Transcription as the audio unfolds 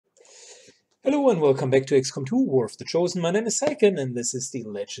Hello and welcome back to XCOM2 War of the Chosen. My name is Syken and this is the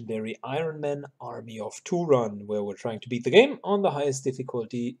Legendary Ironman Army of 2 run, where we're trying to beat the game on the highest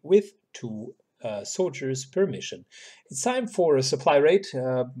difficulty with 2 soldiers per mission. It's time for a supply raid.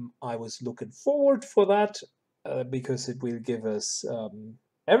 I was looking forward for that because it will give us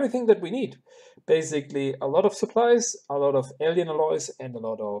everything that we need. Basically a lot of supplies, a lot of alien alloys and a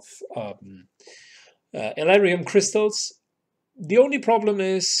lot of Elarium crystals. The only problem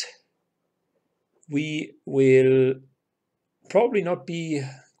is we will probably not be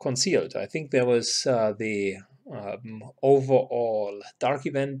concealed. I think there was the overall dark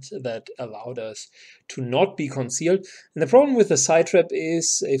event that allowed us to not be concealed. And the problem with the side trap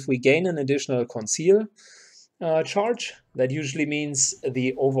is if we gain an additional conceal charge, that usually means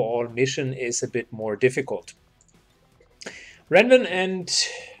the overall mission is a bit more difficult. Renvin and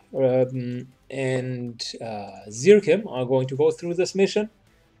Zirkim are going to go through this mission.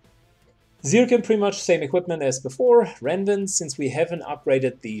 Syken pretty much same equipment as before. Renvin, since we haven't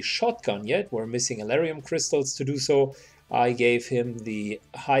upgraded the shotgun yet, we're missing Elarium crystals to do so. I gave him the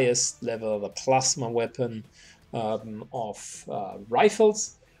highest level, the plasma weapon of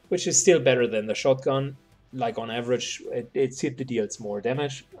rifles, which is still better than the shotgun. Like on average, it deals more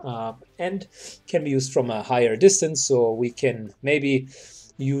damage and can be used from a higher distance, so we can maybe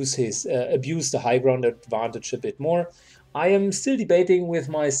use his abuse the high ground advantage a bit more. I am still debating with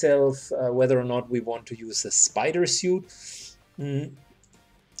myself whether or not we want to use a spider suit. And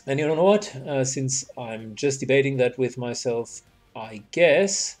you know what? Since I'm just debating that with myself, I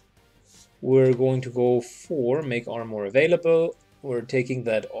guess we're going to go for make armor available. We're taking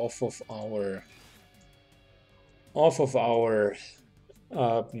that off of our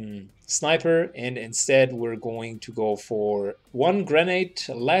sniper, and instead we're going to go for one grenade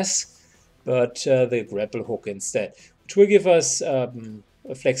less, but the grapple hook instead, which will give us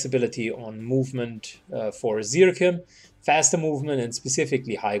flexibility on movement for Zirkim, faster movement, and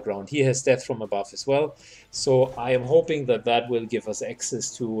specifically high ground. He has death from above as well, so I am hoping that that will give us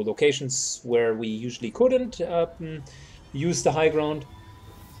access to locations where we usually couldn't use the high ground.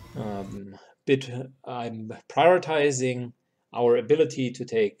 I'm prioritizing our ability to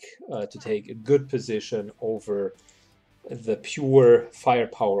take a good position over the pure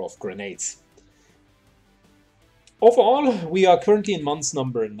firepower of grenades. Overall, we are currently in month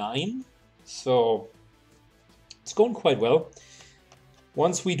number 9, so it's going quite well.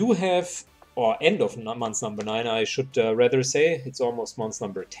 Once we do have, or end of month number 9, I should rather say, it's almost month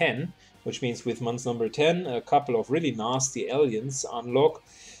number 10, which means with month number 10, a couple of really nasty aliens unlock.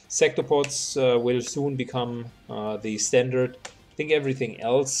 Sectopods will soon become the standard. I think everything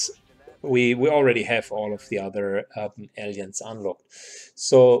else, we already have all of the other aliens unlocked.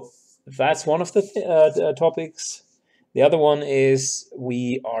 So that's one of the topics. The other one is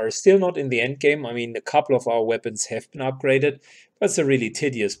we are still not in the end game. I mean, a couple of our weapons have been upgraded, but it's a really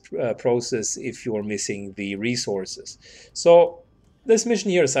tedious process if you're missing the resources. So this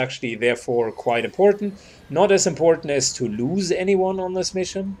mission here is actually therefore quite important. Not as important as to lose anyone on this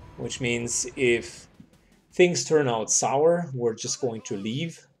mission, which means if things turn out sour, we're just going to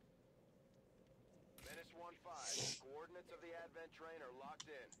leave.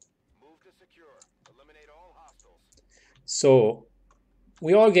 So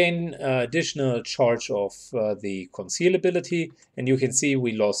we all gain additional charge of the conceal ability, and you can see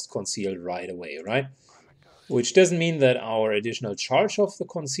we lost conceal right away, right? Which doesn't mean that our additional charge of the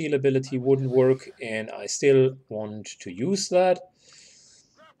conceal ability wouldn't work, and I still want to use that.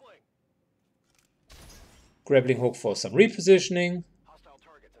 Grappling hook for some repositioning.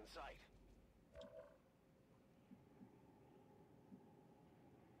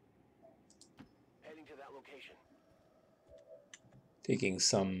 Taking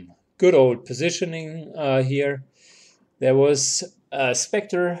some good old positioning here. There was a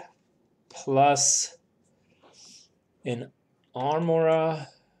Spectre plus an Armora.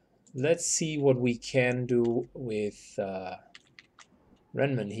 Let's see what we can do with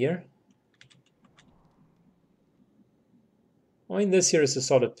Renman here. I mean, this here is a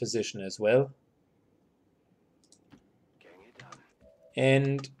solid position as well.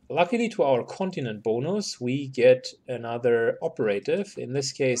 And luckily to our continent bonus, we get another operative, in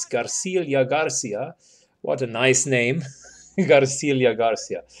this case Garcilia Garcia. What a nice name, Garcilia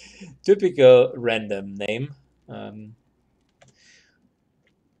Garcia. Typical random name.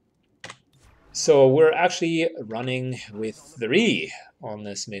 So we're actually running with 3 on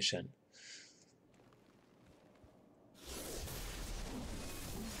this mission.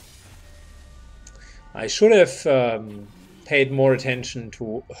 I should have paid more attention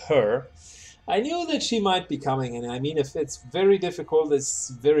to her. I knew that she might be coming, and I mean, if it's very difficult, it's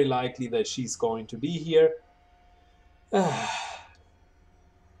very likely that she's going to be here.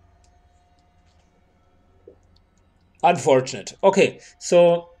 Unfortunate. Okay,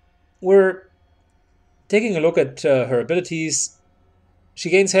 so we're taking a look at her abilities. She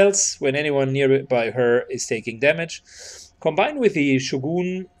gains health when anyone nearby her is taking damage. Combined with the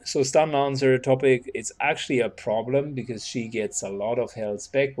Shogun, so Stun Lancer topic, it's actually a problem because she gets a lot of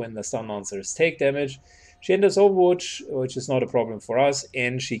health back when the Stun Lancers take damage. She enters Overwatch, which is not a problem for us,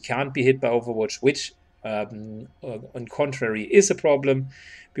 and she can't be hit by Overwatch, which, on contrary, is a problem.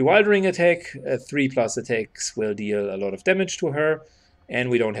 Bewildering attack, 3+ attacks will deal a lot of damage to her, and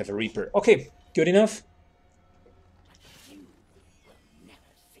we don't have a Reaper. Okay, good enough.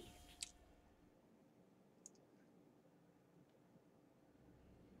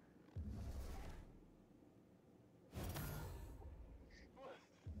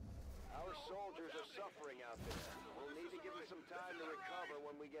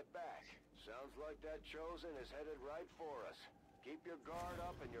 Sounds like that Chosen is headed right for us. Keep your guard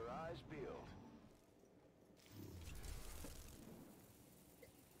up and your eyes peeled.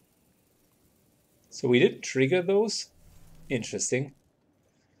 So we did trigger those? Interesting.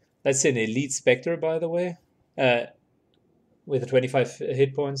 That's an Elite Spectre, by the way, with 25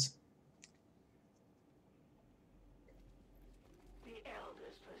 hit points. The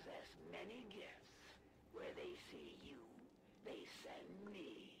elders possess many gifts. Where they see you, they send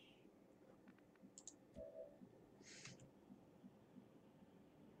me.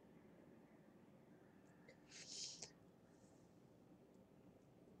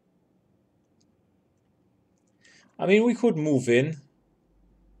 I mean, we could move in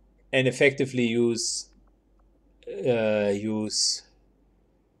and effectively use the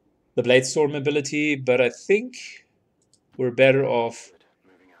Bladestorm ability, but I think we're better off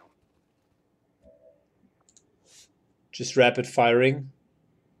just rapid firing.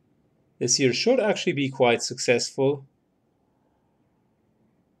 This here should actually be quite successful.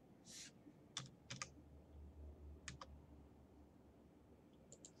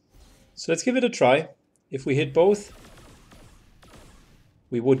 So let's give it a try. If we hit both,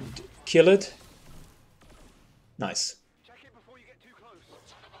 we would kill it. Nice. Check it before you get too close.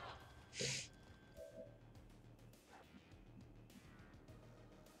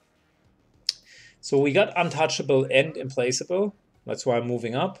 So we got untouchable and implaceable. That's why I'm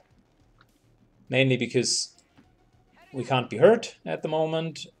moving up. Mainly because we can't be hurt at the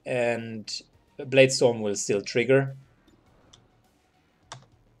moment, and Bladestorm will still trigger.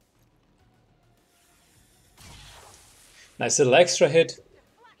 Nice little extra hit.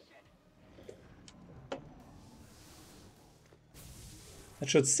 That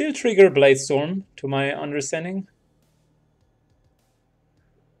should still trigger Bladestorm, to my understanding.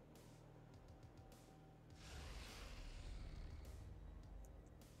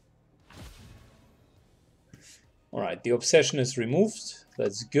 Alright, the obsession is removed.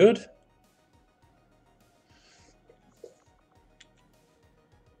 That's good.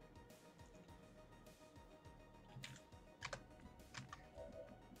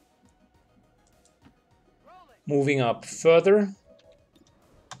 Moving up further.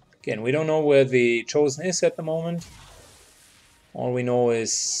 Again, we don't know where the Chosen is at the moment. All we know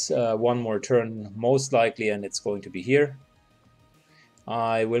is one more turn, most likely, and it's going to be here.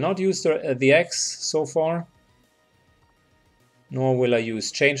 I will not use the X so far. Nor will I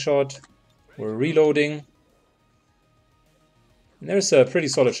use Chain Shot. We're reloading. And there's a pretty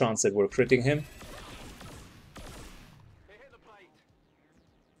solid chance that we're critting him.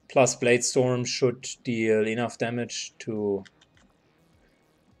 Plus Bladestorm should deal enough damage to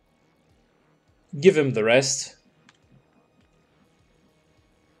give him the rest.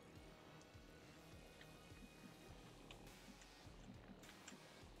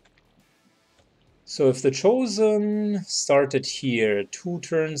 So if the Chosen started here 2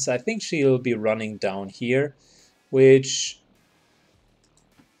 turns, I think she'll be running down here, which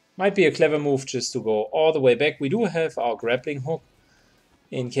might be a clever move just to go all the way back. We do have our grappling hook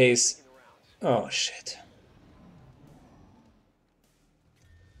in case... Oh, shit.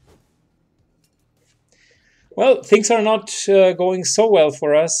 Well, things are not going so well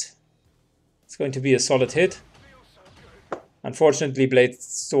for us. It's going to be a solid hit. Unfortunately,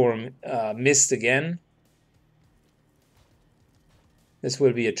 Bladestorm missed again. This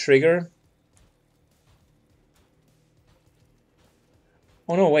will be a trigger.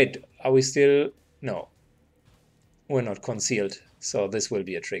 Oh no, wait. Are we still... No. We're not concealed. So this will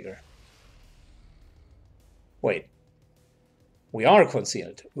be a trigger. Wait. We are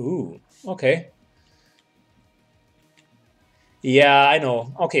concealed. Ooh, okay. Yeah, I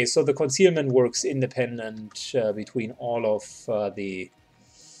know. Okay, so the concealment works independent between all of the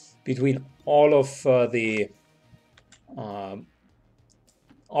um,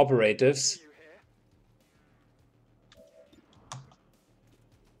 operatives.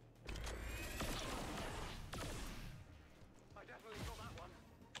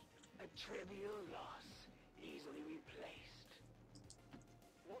 A trivial loss, easily replaced.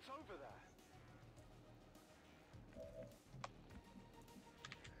 What's over there?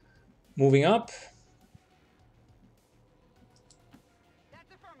 Moving up.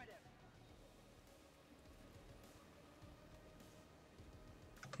 That's affirmative.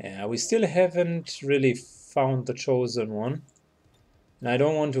 Yeah, we still haven't really found the chosen one. And I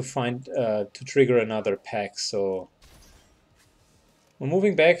don't want to find to trigger another pack, so we're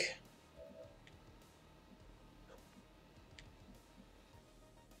moving back.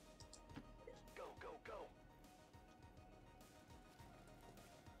 Go, go, go.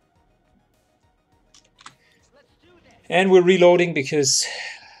 Let's do this. And we're reloading because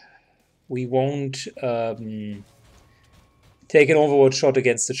we won't take an overwatch shot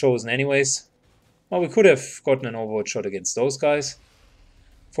against the chosen anyways. Well, we could have gotten an overwatch shot against those guys.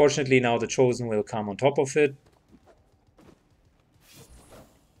 Fortunately, now the chosen will come on top of it.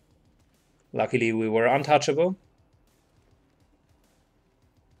 Luckily, we were untouchable.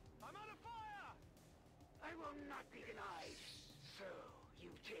 I'm on fire! I will not be denied. So,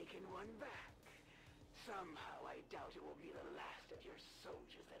 you've taken one back. Somehow I doubt it will be the last of your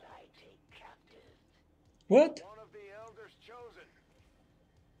soldiers that I take captive. What? One of the elders chosen.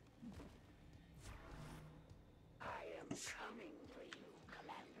 I am coming for you,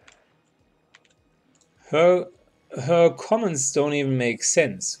 Commander. Her comments don't even make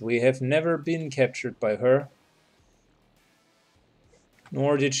sense. We have never been captured by her.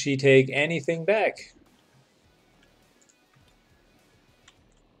 Nor did she take anything back.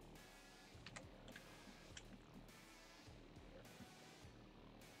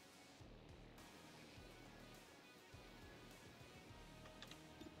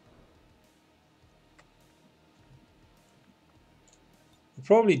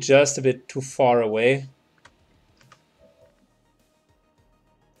 Probably just a bit too far away.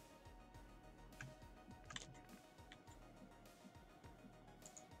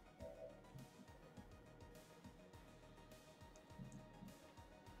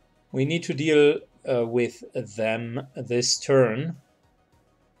 We need to deal with them this turn.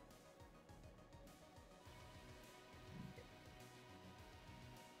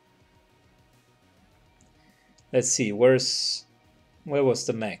 Let's see, where was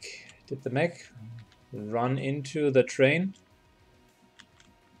the mech? Did the mech run into the train?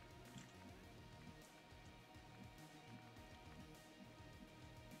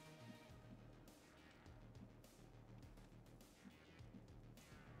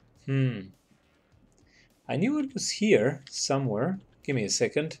 I knew it was here somewhere. Give me a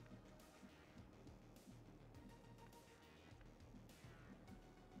second.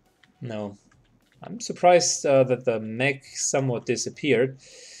 No. I'm surprised that the mech somewhat disappeared.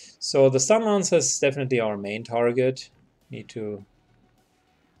 So the stun lance is definitely our main target. Need to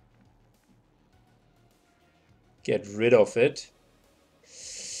get rid of it.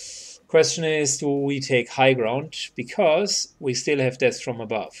 Question is, do we take high ground? Because we still have death from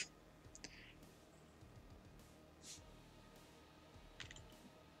above.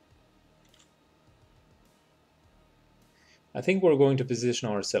 I think we're going to position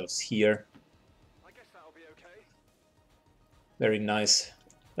ourselves here. I guess that'll be okay. Very nice.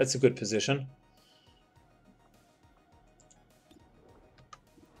 That's a good position.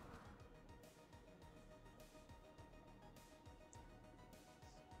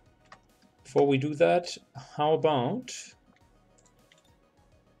 Before we do that, how about...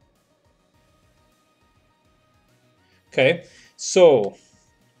 Okay, so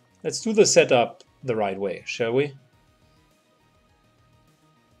let's do the setup the right way, shall we?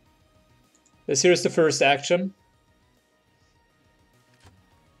 This here is the first action.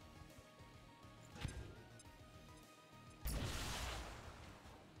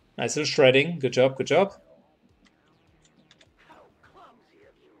 Nice little shredding. Good job, good job. How clumsy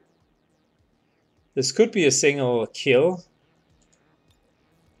of you. This could be a single kill.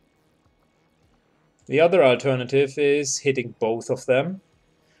 The other alternative is hitting both of them,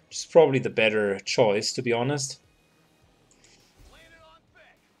 which is probably the better choice, to be honest.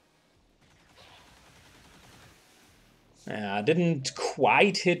 I didn't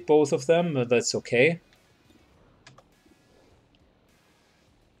quite hit both of them, but that's okay.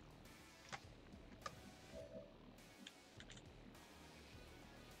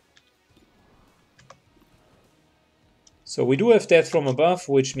 So we do have death from above,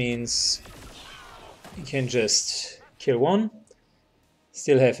 which means we can just kill one.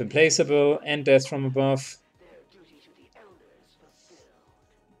 Still have implaceable and death from above. Their duty to the elders fulfilled.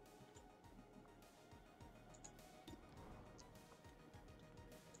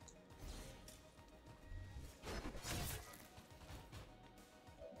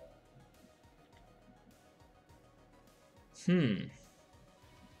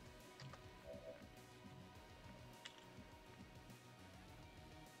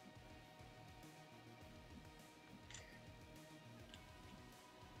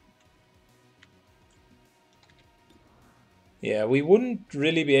 Yeah, we wouldn't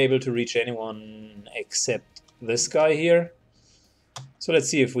really be able to reach anyone except this guy here. So let's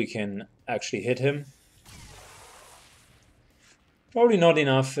see if we can actually hit him. Probably not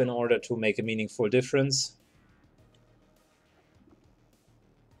enough in order to make a meaningful difference.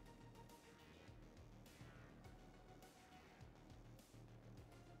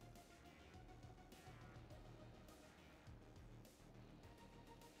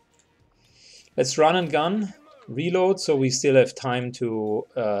 Let's run and gun, reload, so we still have time to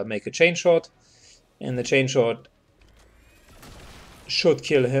make a chain shot. And the chain shot should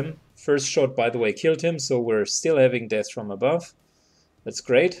kill him. First shot, by the way, killed him, so we're still having death from above. That's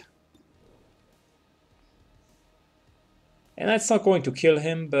great. And that's not going to kill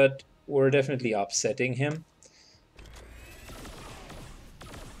him, but we're definitely upsetting him.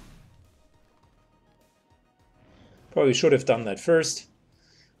 Probably should have done that first.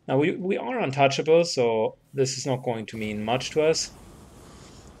 Now we are untouchable, so this is not going to mean much to us.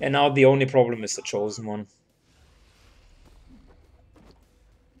 And now the only problem is the chosen one.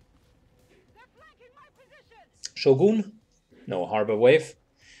 They're flanking my position. Shogun? No, Harbor Wave.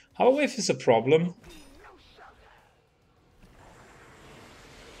 Harbor Wave is a problem.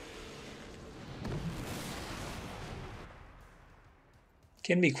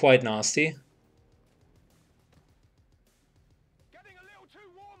 Can be quite nasty. Getting a little too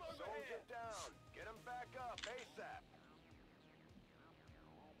warm over here. Soldier down. Get him back up ASAP.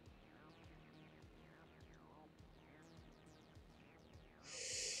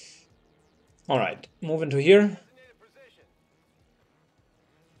 Alright, moving to here. Designated position.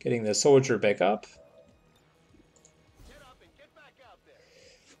 Getting the soldier back up. Get up and get back out there.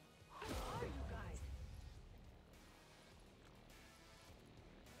 Who are you guys?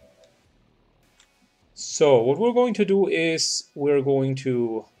 So what we're going to do is we're going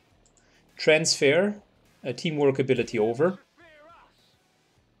to transfer a teamwork ability over. Fear us.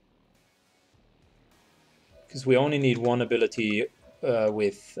 Because we only need one ability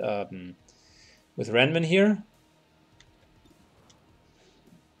with Renman here.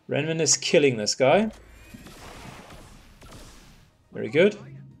 Renman is killing this guy. Very good.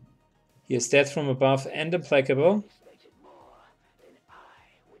 He has death from above and implacable. Expected more, then I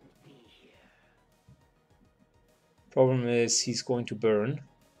wouldn't be here. Problem is he's going to burn.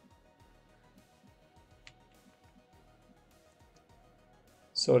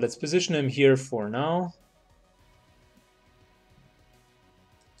 So let's position him here for now.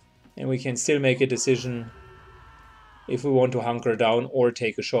 And we can still make a decision if we want to hunker down or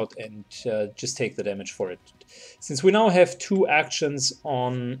take a shot and just take the damage for it. Since we now have two actions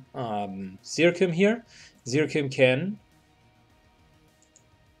on Syken here, Syken can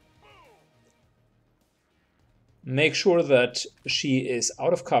make sure that she is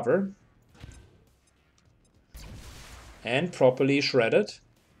out of cover and properly shredded.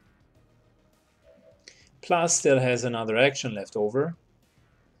 Plus still has another action left over.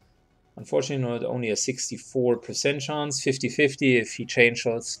 Unfortunately, not only a 64% chance, 50-50 if he chain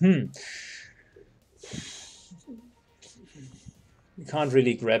shots. We can't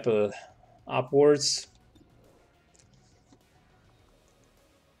really grapple upwards.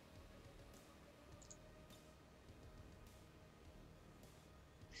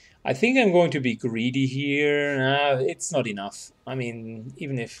 I think I'm going to be greedy here. It's not enough. I mean,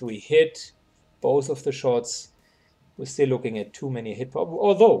 even if we hit both of the shots, we're still looking at too many hit points.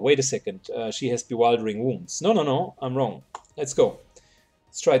 Although, wait a second, she has bewildering wounds. No, I'm wrong. Let's go.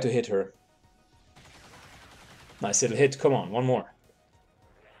 Let's try to hit her. Nice little hit. Come on, one more.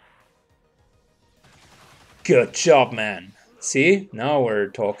 Good job, man. See? Now we're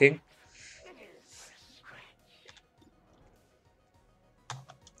talking.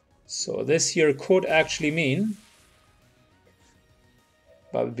 So this here could actually mean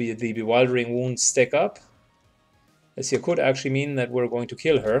but the bewildering wounds stack up. This here could actually mean that we're going to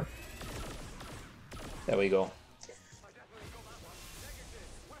kill her. There we go.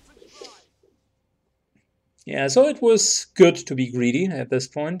 Yeah, so it was good to be greedy at this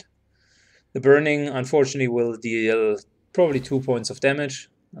point. The burning, unfortunately, will deal Probably 2 points of damage.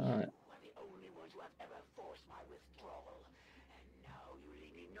 Were the only ones who have ever forced my withdrawal, and now you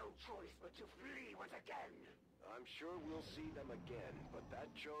leave me no choice but to flee once again. I'm sure we'll see them again, but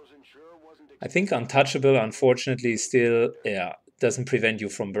that chosen sure wasn't. I think untouchable, unfortunately, still doesn't prevent you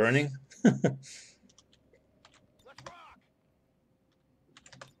from burning. Let's rock!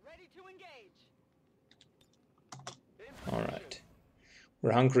 Ready to engage. All right,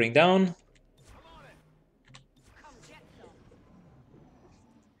 we're hunkering down. I'm on it. Come get some.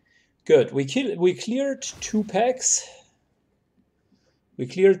 Good. We cleared 2 packs. We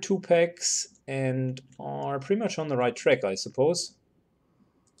cleared 2 packs and are pretty much on the right track, I suppose.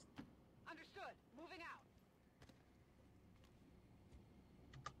 Understood. Moving out.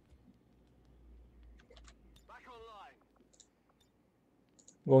 Back online.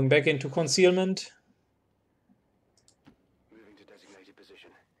 Going back into concealment Moving to designated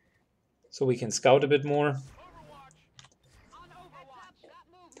position. so we can scout a bit more. Overwatch. On Overwatch. That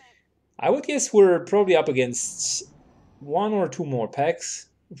movement. I would guess we're probably up against 1 or 2 more packs.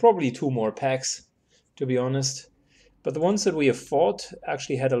 Probably 2 more packs, to be honest. But the ones that we have fought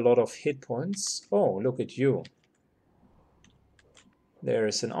actually had a lot of hit points. Oh, look at you.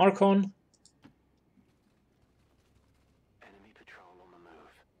 There's an Archon. Enemy patrol on the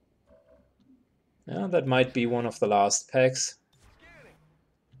move. Yeah, that might be one of the last packs. Scanning.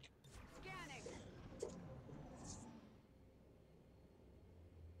 Scanning.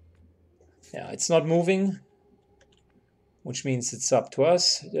 Yeah, it's not moving, which means it's up to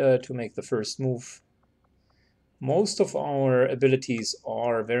us to make the first move. Most of our abilities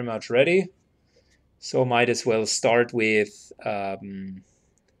are very much ready, so might as well start with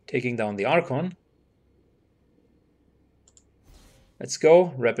taking down the Archon. Let's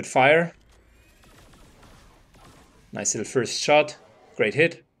go, rapid fire. Nice little first shot, great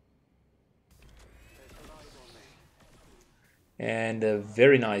hit. And a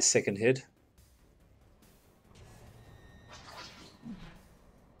very nice second hit.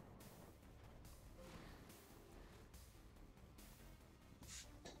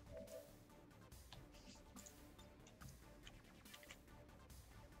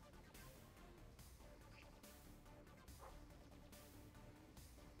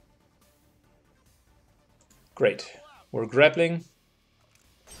 Great. We're grappling.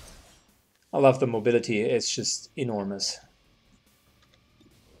 I love the mobility. It's just enormous.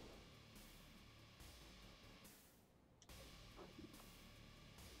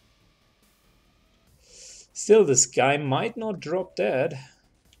 Still, this guy might not drop dead.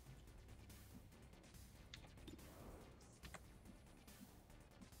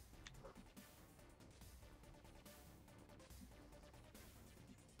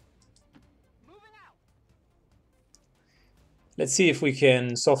 Let's see if we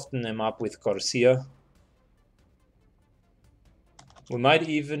can soften him up with Corsia. We might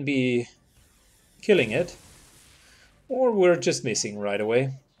even be killing it. Or we're just missing right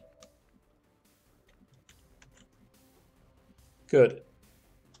away. Good.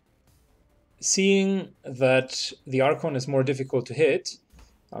 Seeing that the Archon is more difficult to hit,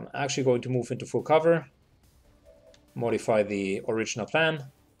 I'm actually going to move into full cover. Modify the original plan.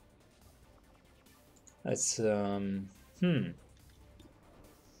 Let's...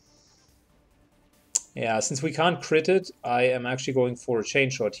 Yeah, since we can't crit it, I am actually going for a chain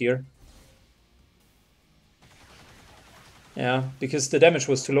shot here. Yeah, because the damage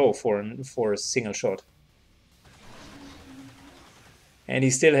was too low for a single shot. And he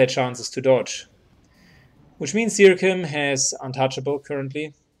still had chances to dodge. Which means Syken has untouchable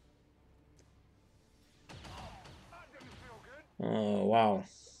currently. Oh, wow.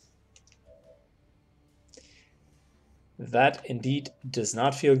 That indeed does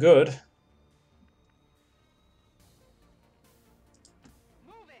not feel good.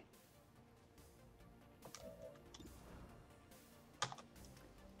 Moving.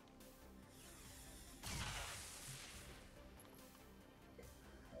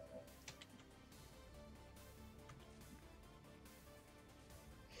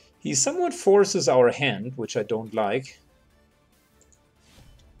 He somewhat forces our hand, which I don't like.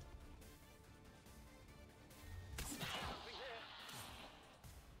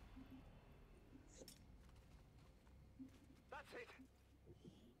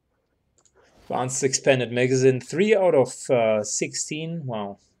 Advanced Expanded Magazine, 3 out of 16.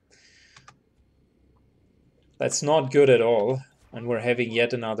 Wow. That's not good at all. And we're having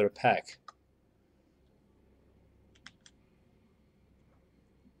yet another pack.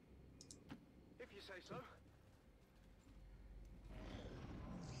 If you say so.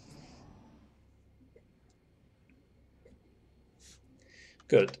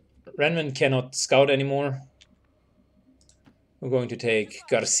 Good. Renman cannot scout anymore. We're going to take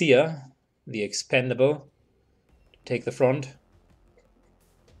Garcia, the expendable, take the front.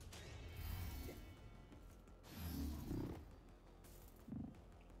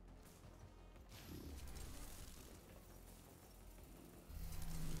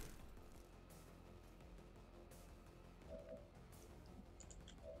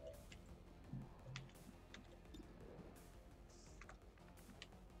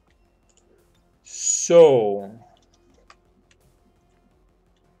 So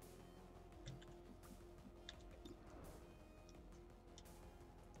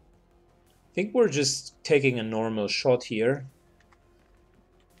I think we're just taking a normal shot here.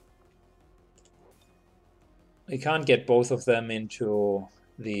 I can't get both of them into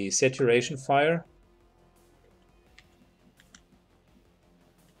the saturation fire.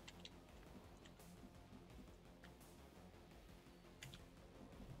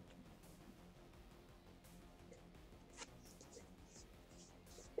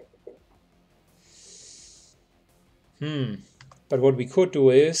 But what we could do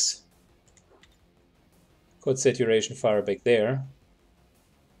is put saturation fire back there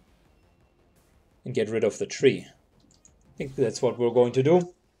and get rid of the tree. I think that's what we're going to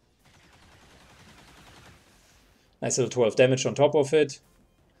do. Nice little 12 damage on top of it.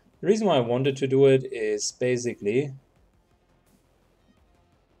 The reason why I wanted to do it is basically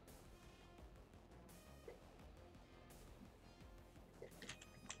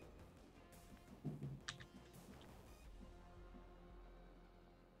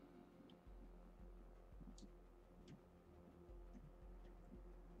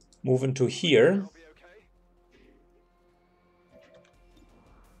move into here,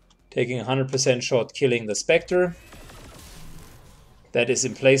 taking a 100% shot, killing the Spectre. That is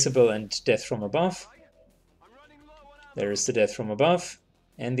implaceable and death from above. There is the death from above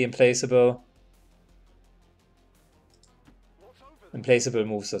and the implaceable. Implaceable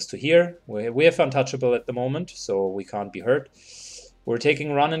moves us to here. We have untouchable at the moment, so we can't be hurt. We're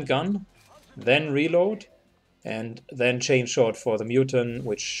taking run and gun, then reload, and then chain shot for the mutant,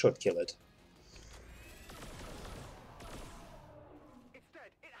 which should kill it. It's dead.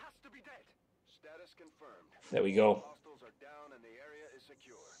 It has to be dead. Status confirmed. There we go. Hostiles are down and the area is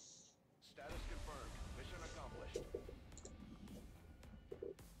secure. Status confirmed. Mission accomplished.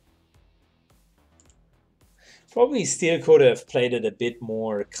 Probably still could have played it a bit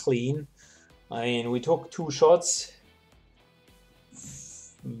more clean. I mean, we took 2 shots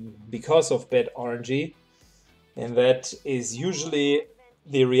because of bad RNG, and that is usually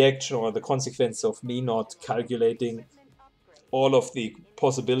the reaction or the consequence of me not calculating all of the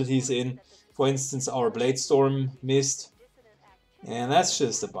possibilities in. For instance, our Blade Storm missed, and that's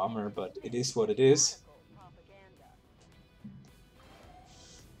just a bummer, but it is what it is.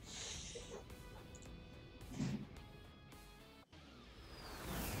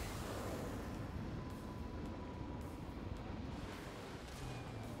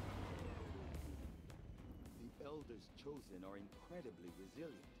 Chosen are incredibly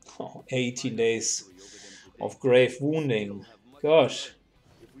resilient. Oh, 18 days of grave wounding. Gosh.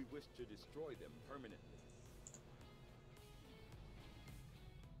 If we wish to destroy them permanently.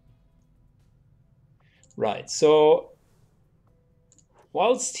 Right, so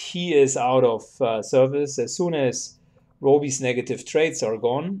whilst he is out of service, as soon as Roby's negative traits are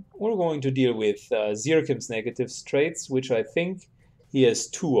gone, we're going to deal with Zirkim's negative traits, which I think he has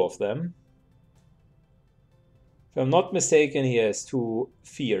 2 of them. If I'm not mistaken, he has 2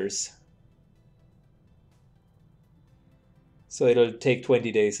 fears. So it'll take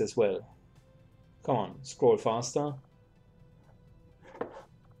 20 days as well. Come on, scroll faster.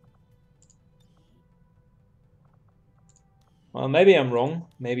 Well, maybe I'm wrong.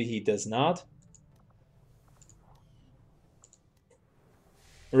 Maybe he does not.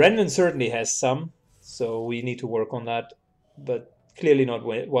 Renvin certainly has some, so we need to work on that, but clearly not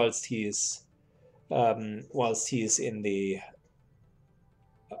whilst he is in the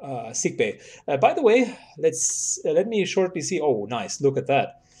sick bay. By the way, let me shortly see. Oh, nice! Look at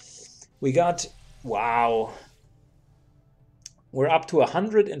that. We got, wow. We're up to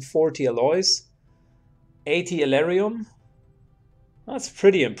 140 alloys, 80 Elerium. That's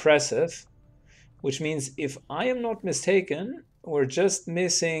pretty impressive. Which means, if I am not mistaken, we're just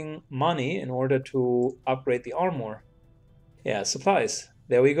missing money in order to upgrade the armor. Yeah, supplies.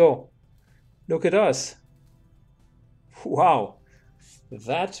 There we go. Look at us. Wow.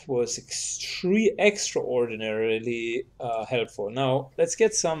 That was extraordinarily helpful. Now, let's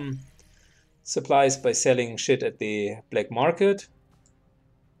get some supplies by selling shit at the black market.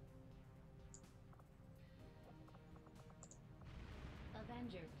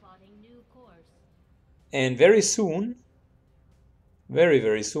 Avenger plotting new course. And very soon, very,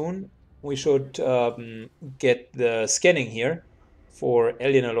 very soon. We should get the scanning here for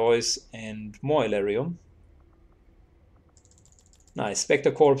alien alloys and more Elerium. Nice.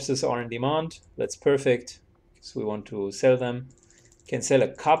 Spectre corpses are in demand. That's perfect, because we want to sell them. Can sell a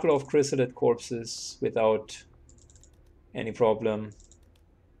couple of chrysalid corpses without any problem.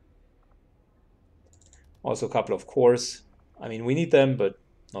 Also a couple of cores. I mean, we need them, but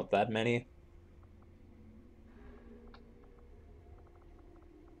not that many.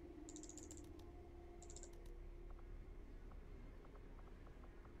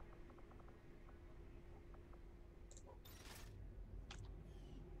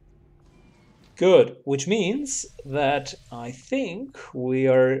 Good, which means that I think we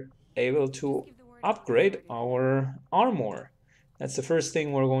are able to upgrade our armor. That's the first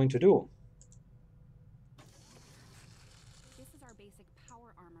thing we're going to do. This is our basic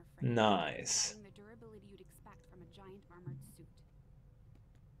power armor frame. Nice. Providing the durability you'd expect from a giant armored suit.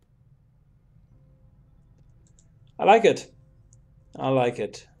 I like it. I like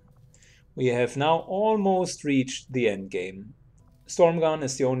it. We have now almost reached the end game. Storm gun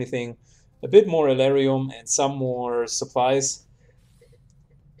is the only thing. A bit more Elerium and some more supplies.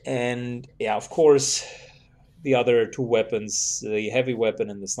 And yeah, of course, the other two weapons, the heavy weapon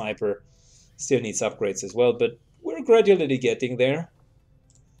and the sniper, still needs upgrades as well. But we're gradually getting there.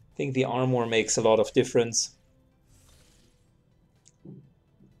 I think the armor makes a lot of difference.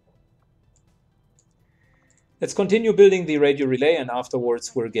 Let's continue building the radio relay, and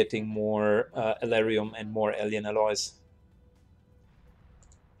afterwards we're getting more Elerium and more alien alloys.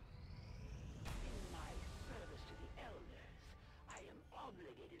 In my service to the elders, I am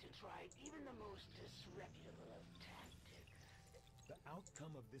obligated to try even the most disreputable of tactics. The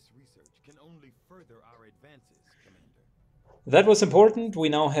outcome of this research can only further our advances, Commander. That was important. We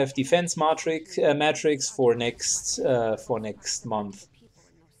now have defense matrix for next month.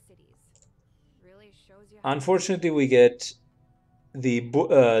 Unfortunately, we get the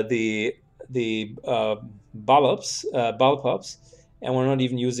bulbs, and we're not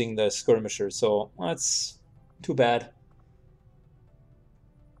even using the skirmisher, so that's too bad.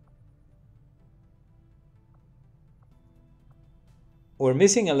 We're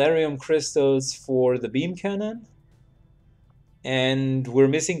missing Elerium crystals for the beam cannon, and we're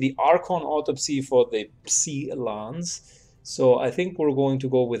missing the Archon autopsy for the Psi lance. So I think we're going to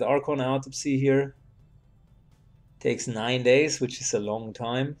go with Archon autopsy here. Takes 9 days, which is a long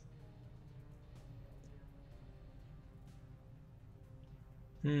time.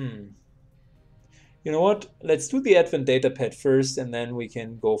 You know what? Let's do the Advent datapad first, and then we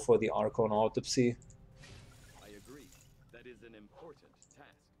can go for the Archon autopsy. I agree. That is an important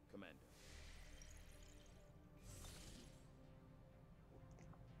task, Commander.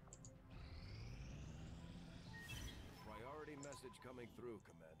 Priority message coming through,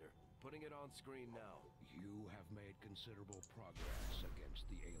 Commander. Putting it on screen now. You have made considerable progress against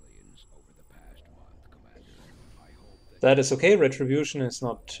the aliens over the past month, Commander. I hope That is okay. Retribution is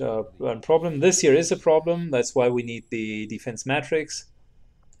not a problem. This here is a problem. That's why we need the defense matrix.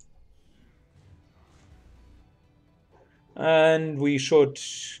 And we should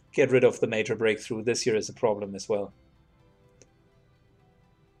get rid of the major breakthrough. This here is a problem as well.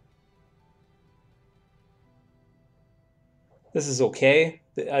 This is okay.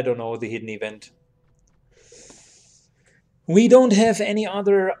 I don't know, the hidden event. We don't have any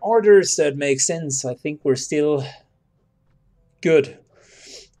other orders that make sense. I think we're still good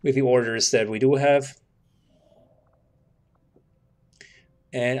with the orders that we do have.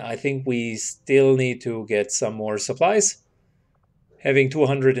 And I think we still need to get some more supplies. Having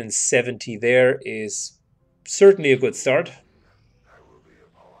 270 there is certainly a good start. I will be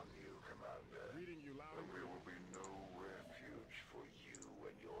upon you, Commander. Reading you loud and there will be no refuge for you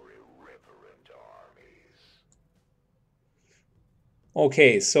and your irreverent armies.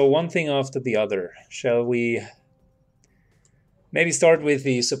 Okay, so one thing after the other. Shall we maybe start with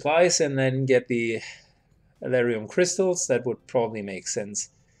the supplies and then get the Elerium crystals? That would probably make sense.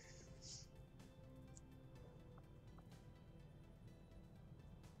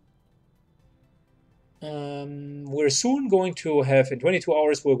 We're soon going to have, in 22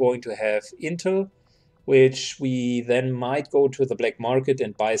 hours, we're going to have Intel, which we then might go to the black market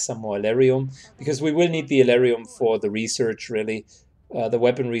and buy some more Elerium, because we will need the Elerium for the research, really. The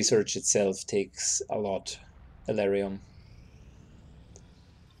weapon research itself takes a lot Elerium.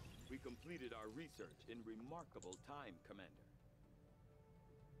 We completed our research in remarkable time, Commander.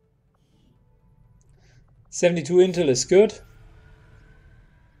 72 Intel is good.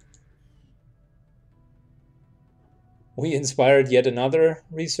 We inspired yet another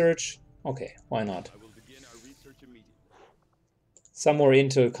research. Okay, why not? I will begin our research immediately. Some more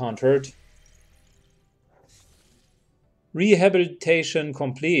intel can't hurt. Rehabilitation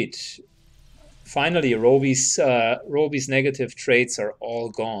complete. Finally, Roby's negative traits are all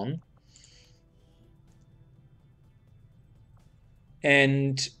gone.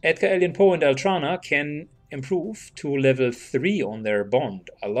 And Edgar Allan Poe and Altrana can improve to level 3 on their bond.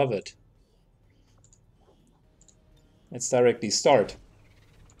 I love it. Let's directly start.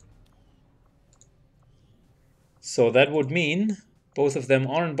 So that would mean both of them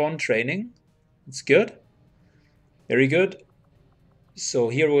are in bond training. It's good. Very good. So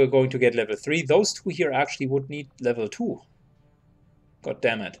here we're going to get level 3. Those two here actually would need level 2. God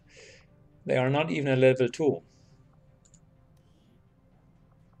damn it. They are not even at level 2.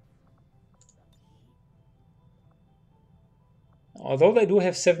 Although they do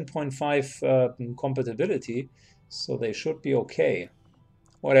have 7.5 compatibility, so they should be okay.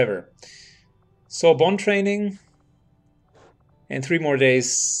 Whatever. So bond training, and 3 more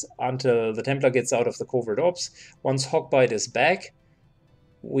days until the Templar gets out of the covert ops. Once Hawkbite is back,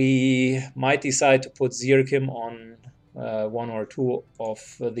 we might decide to put Syken on 1 or 2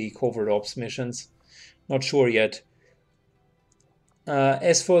 of the covert ops missions. Not sure yet.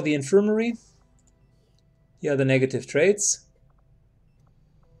 As for the infirmary, here are the negative traits.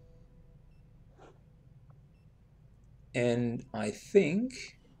 And I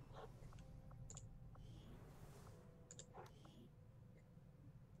think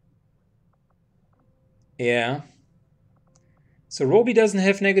yeah. So Roby doesn't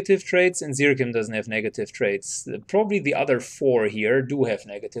have negative traits and Syken doesn't have negative traits. Probably the other 4 here do have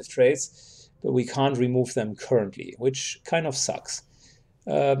negative traits, but we can't remove them currently, which kind of sucks.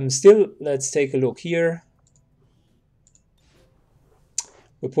 Still, let's take a look here.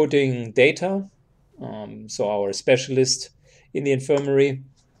 We're putting data, so our specialist in the infirmary.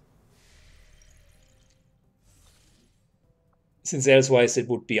 Since elsewise it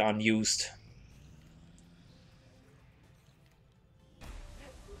would be unused.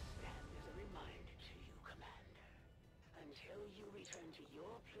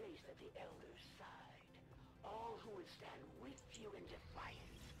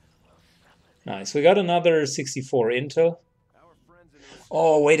 Nice, we got another 64 intel.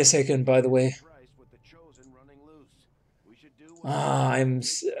 Oh, wait a second, by the way.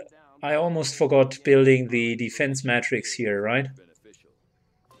 I almost forgot building the defense matrix here, right?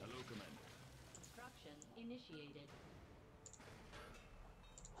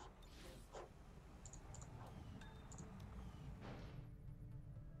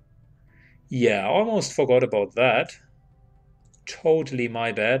 Yeah, almost forgot about that. Totally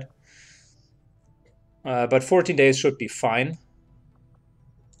my bad. But 14 days should be fine.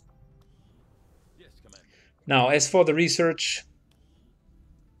 Now, as for the research,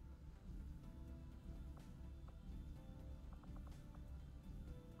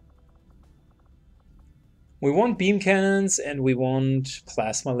 we want beam cannons and we want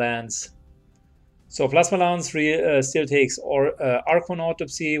plasma lance. So plasma lance still takes Archon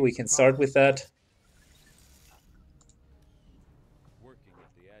autopsy. We can start with that. Working at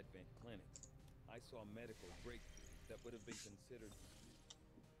the Advent Clinic, I saw medical breakthroughs that would have been considered.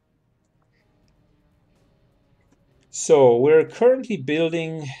 So we're currently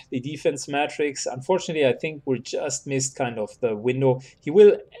building the defense matrix. Unfortunately, I think we just missed kind of the window. He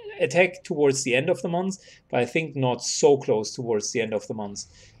will attack towards the end of the month, but I think not so close towards the end of the month.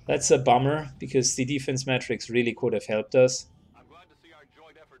 That's a bummer, because the defense matrix really could have helped us. I'm glad to see our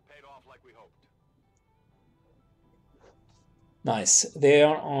joint effort paid off like we hoped. Nice. There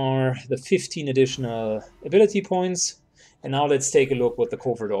are the 15 additional ability points. And now let's take a look what the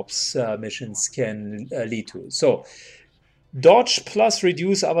covert ops missions can lead to. So, dodge plus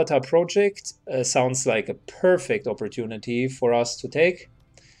reduce avatar project sounds like a perfect opportunity for us to take.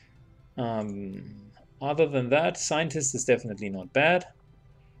 Other than that, scientist is definitely not bad.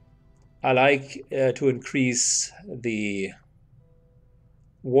 I like to increase the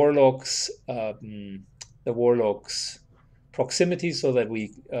warlock's proximity so that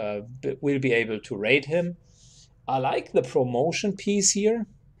we will be able to raid him. I like the promotion piece here.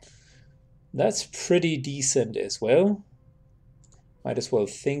 That's pretty decent as well. Might as well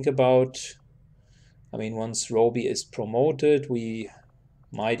think about, I mean, once Roby is promoted, we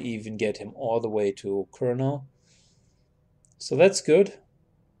might even get him all the way to Colonel. So that's good.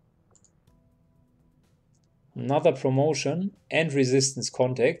 Another promotion and resistance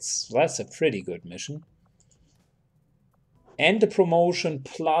contacts. That's a pretty good mission. And the promotion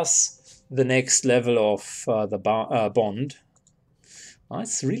plus the next level of the bond.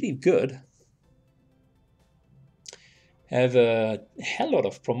 That's really good. Have a hell lot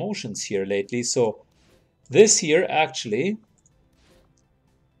of promotions here lately. So this here actually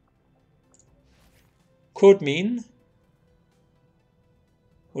could mean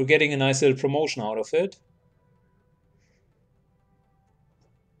we're getting a nice little promotion out of it.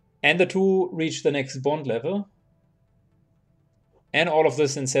 And the two reach the next bond level. And all of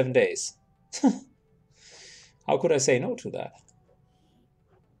this in 7 days. How could I say no to that?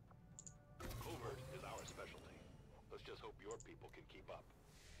 Covert is our specialty. Let's just hope your people can keep up.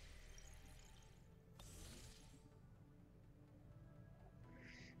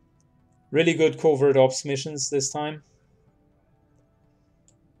 Really good covert ops missions this time.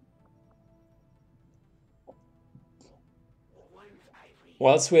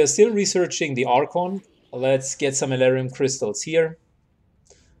 Whilst we are still researching the Archon, let's get some Elerium crystals here.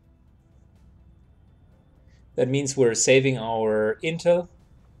 That means we're saving our intel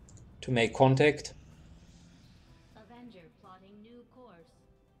to make contact. Avenger plotting new course.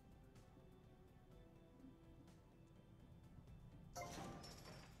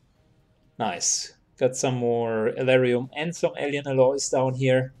 Nice. Got some more Elerium and some alien alloys down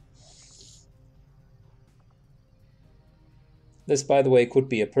here. This, by the way, could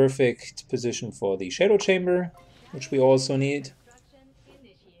be a perfect position for the Shadow Chamber, which we also need. Construction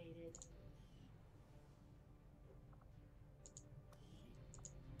initiated.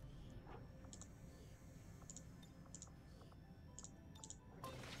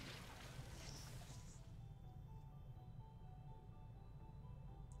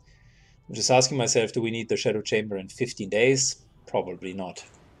 I'm just asking myself, do we need the Shadow Chamber in 15 days? Probably not.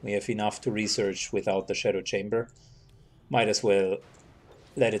 We have enough to research without the Shadow Chamber. Might as well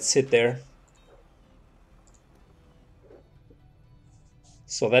let it sit there.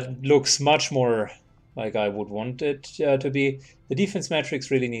 So that looks much more like I would want it to be. The defense matrix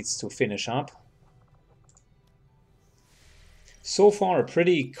really needs to finish up. So far, a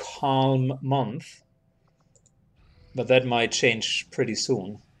pretty calm month, but that might change pretty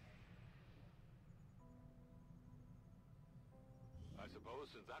soon. I suppose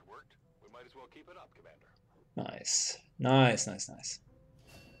since that worked, we might as well keep it up, Commander. Nice. Nice, nice, nice.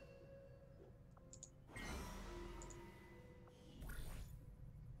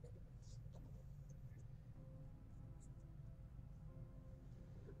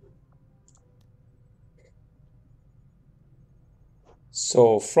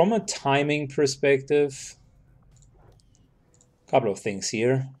 So from a timing perspective, a couple of things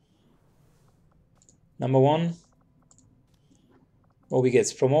here. Number one, Obi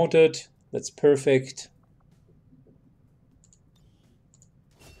gets promoted. That's perfect.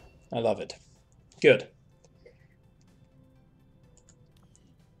 I love it. Good.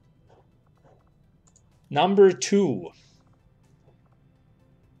 Number two.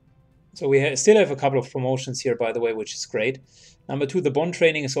 So we still have a couple of promotions here, by the way, which is great. Number two, the bond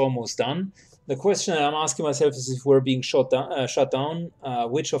training is almost done. The question I'm asking myself is, if we're being shut down,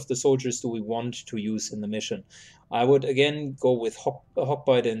 which of the soldiers do we want to use in the mission? I would again go with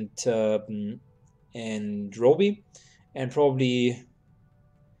Hawkbite and Roby, and probably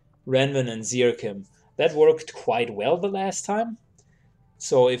Renvin and Syken. That worked quite well the last time.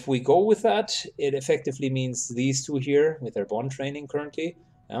 So if we go with that, it effectively means these two here with their bond training currently,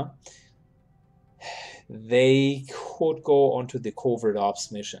 yeah, they could go onto the covert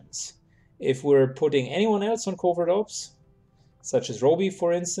ops missions. If we're putting anyone else on covert ops, such as Roby,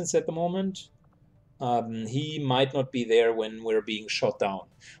 for instance, at the moment, he might not be there when we're being shot down.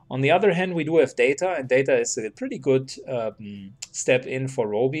 On the other hand, we do have Data, and Data is a pretty good step in for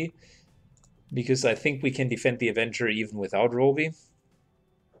Roby, because I think we can defend the Avenger even without Roby.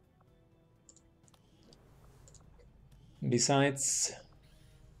 Besides,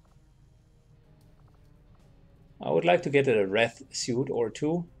 I would like to get a Wrath suit or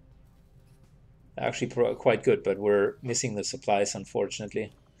two. Actually quite good, but we're missing the supplies,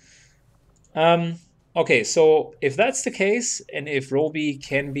 unfortunately. Okay, so if that's the case, and if Roby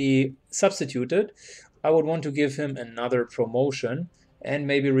can be substituted, I would want to give him another promotion and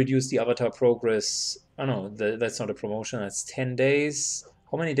maybe reduce the avatar progress. Oh no, that's not a promotion, that's 10 days.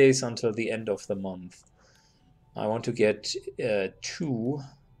 How many days until the end of the month? I want to get 2,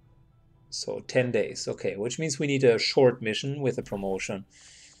 so 10 days. Okay, which means we need a short mission with a promotion.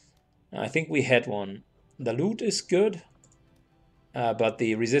 I think we had one. The loot is good, but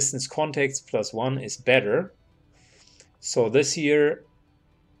the resistance contacts +1 is better. So this year,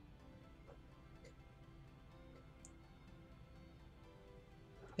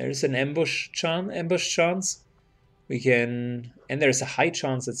 there's an ambush chance. We can, and there's a high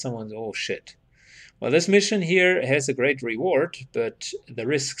chance that someone's, oh shit. Well, this mission here has a great reward, but the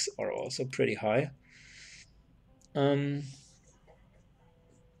risks are also pretty high.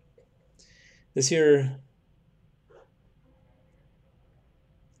 This year,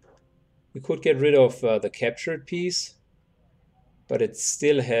 We could get rid of the captured piece, but it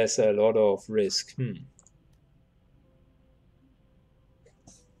still has a lot of risk.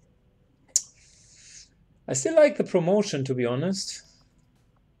 I still like the promotion, to be honest.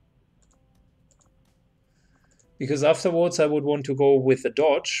 Because afterwards I would want to go with the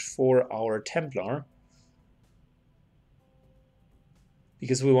dodge for our Templar.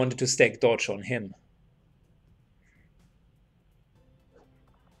 Because we wanted to stack dodge on him.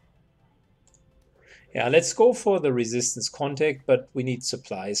 Yeah, let's go for the resistance contact, but we need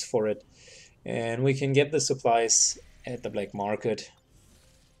supplies for it. And we can get the supplies at the black market.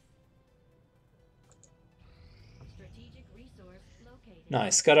 Strategic resource located.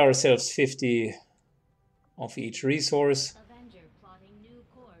 Nice, got ourselves 50 of each resource. Avenger plotting new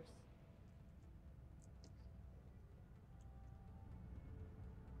course.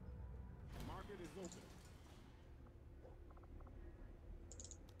 Market is open.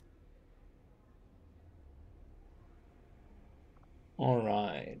 All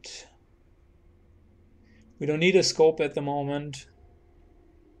right. We don't need a scope at the moment.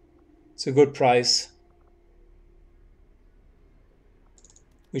 It's a good price.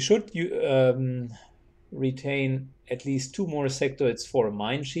 We should retain at least 2 more sectoids for a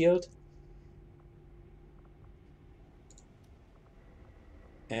mine shield.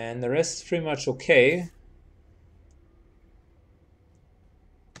 And the rest is pretty much okay.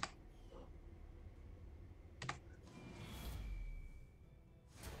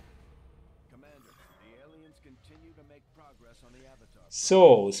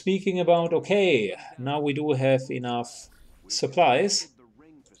 So, speaking about okay, now we do have enough supplies. The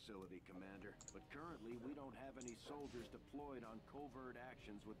ring facility, Commander, but currently we don't have any soldiers deployed on covert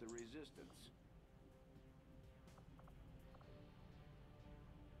actions with the resistance.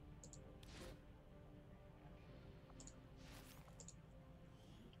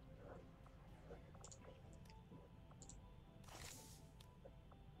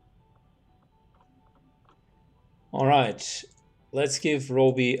 All right, let's give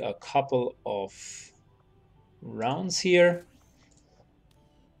Roby a couple of rounds here.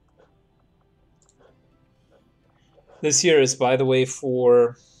 This here is, by the way,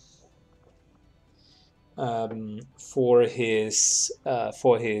 for his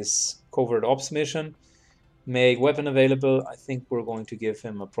covert ops mission. Make weapon available. I think we're going to give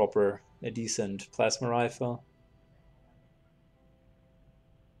him a decent plasma rifle.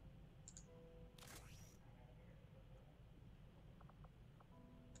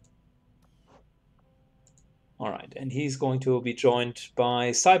 All right, and he's going to be joined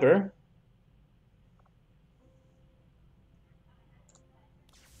by Cyber.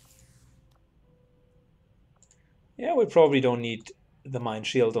 Yeah, we probably don't need the mine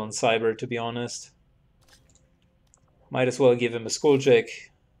shield on Cyber, to be honest. Might as well give him a skulljack.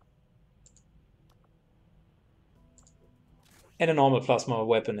 And a normal plasma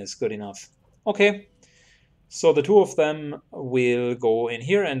weapon is good enough. Okay. So the 2 of them will go in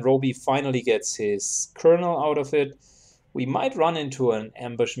here, and Roby finally gets his kernel out of it. We might run into an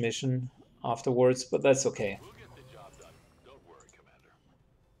ambush mission afterwards, but that's okay. We'll get the job done. Don't worry, Commander.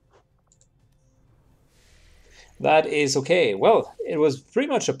 That is okay. Well, it was pretty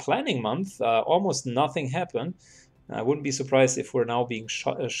much a planning month. Almost nothing happened. I wouldn't be surprised if we're now being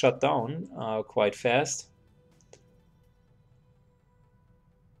shut down quite fast.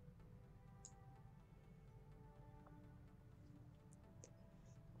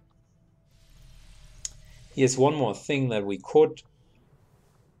 Here's one more thing that we could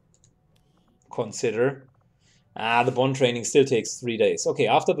consider. The bond training still takes 3 days. Okay,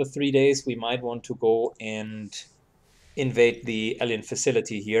 after the 3 days, we might want to go and invade the alien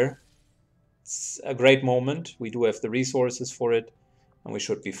facility here. It's a great moment. We do have the resources for it, and we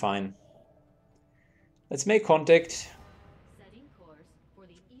should be fine. Let's make contact. Setting course for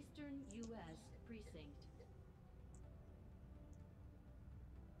the Eastern U.S. precinct.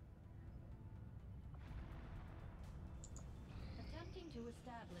 Attempting to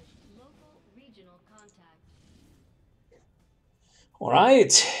establish local regional contact. All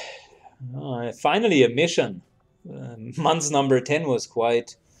right. Finally a mission. Month number 10 was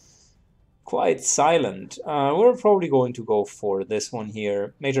quite silent. We're probably going to go for this one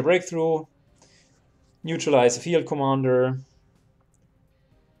here. Major breakthrough. Neutralize a field commander.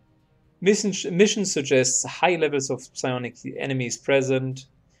 Mission suggests high levels of psionic enemies present.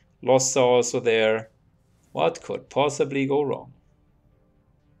 Lost are also there. What could possibly go wrong?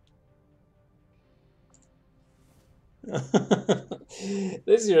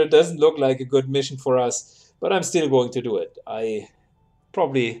 This year doesn't look like a good mission for us, but I'm still going to do it.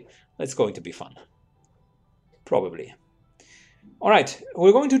 It's going to be fun. Probably. Alright,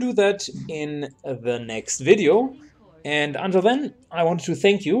 we're going to do that in the next video. And until then, I wanted to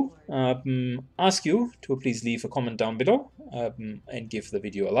thank you, ask you to please leave a comment down below and give the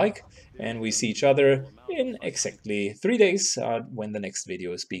video a like. And we see each other in exactly 3 days when the next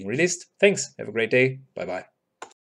video is being released. Thanks, have a great day, bye bye.